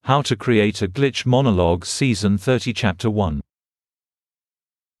How to Create a Glitch Monologues Season 30 Chapter 1.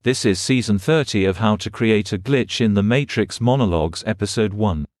 This is Season 30 of How to Create a Glitch in the Matrix Monologues Episode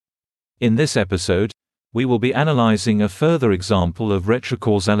 1. In this episode, we will be analyzing a further example of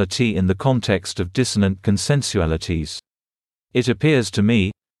retrocausality in the context of dissonant consensualities. It appears to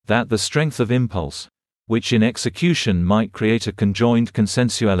me that the strength of impulse, which in execution might create a conjoined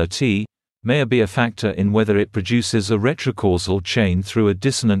consensuality, may be a factor in whether it produces a retrocausal chain through a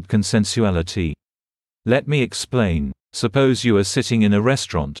dissonant consensuality. Let me explain. Suppose you are sitting in a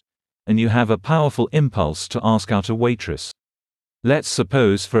restaurant, and you have a powerful impulse to ask out a waitress. Let's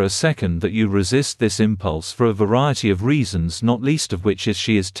suppose for a second that you resist this impulse for a variety of reasons, not least of which is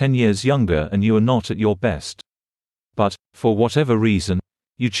she is 10 years younger and you are not at your best. But, for whatever reason,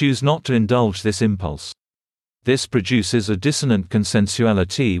 you choose not to indulge this impulse. This produces a dissonant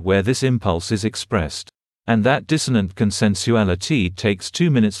consensuality where this impulse is expressed. And that dissonant consensuality takes 2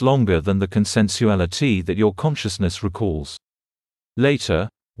 minutes longer than the consensuality that your consciousness recalls. Later,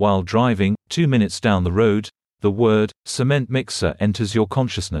 while driving, 2 minutes down the road, the word cement mixer enters your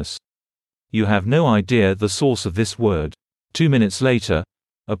consciousness. You have no idea the source of this word. 2 minutes later,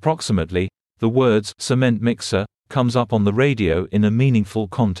 approximately, the words cement mixer comes up on the radio in a meaningful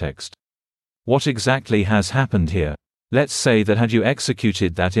context. What exactly has happened here? Let's say that had you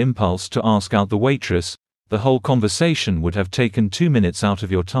executed that impulse to ask out the waitress, the whole conversation would have taken 2 minutes out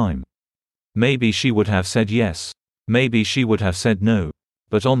of your time. Maybe she would have said yes. Maybe she would have said no.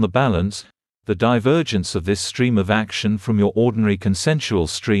 But on the balance, the divergence of this stream of action from your ordinary consensual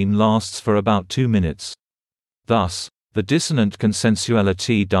stream lasts for about 2 minutes. Thus, the dissonant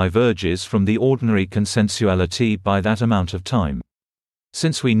consensuality diverges from the ordinary consensuality by that amount of time.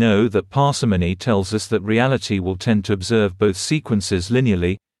 Since we know that parsimony tells us that reality will tend to observe both sequences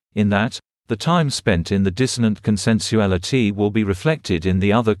linearly, in that, the time spent in the dissonant consensuality will be reflected in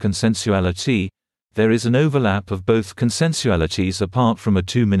the other consensuality, there is an overlap of both consensualities apart from a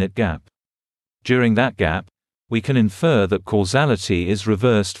 2-minute gap. During that gap, we can infer that causality is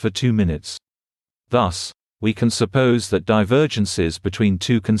reversed for 2 minutes. Thus, we can suppose that divergences between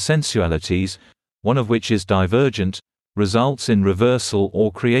two consensualities, one of which is divergent, results in reversal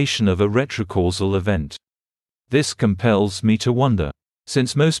or creation of a retrocausal event. This compels me to wonder.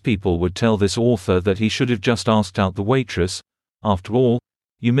 Since most people would tell this author that he should have just asked out the waitress, after all,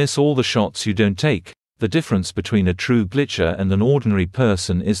 you miss all the shots you don't take. The difference between a true glitcher and an ordinary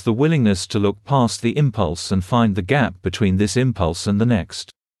person is the willingness to look past the impulse and find the gap between this impulse and the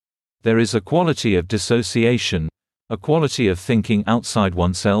next. There is a quality of dissociation, a quality of thinking outside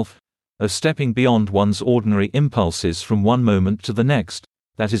oneself, of stepping beyond one's ordinary impulses from one moment to the next,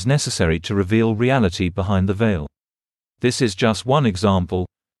 that is necessary to reveal reality behind the veil. This is just one example,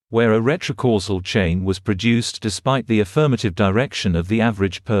 where a retrocausal chain was produced despite the affirmative direction of the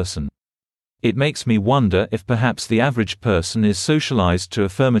average person. It makes me wonder if perhaps the average person is socialized to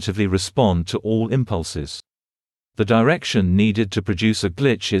affirmatively respond to all impulses. The direction needed to produce a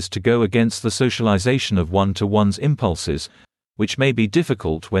glitch is to go against the socialization of one to one's impulses, which may be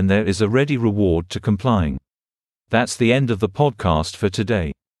difficult when there is a ready reward to complying. That's the end of the podcast for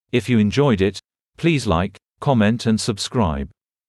today. If you enjoyed it, please like, comment and subscribe.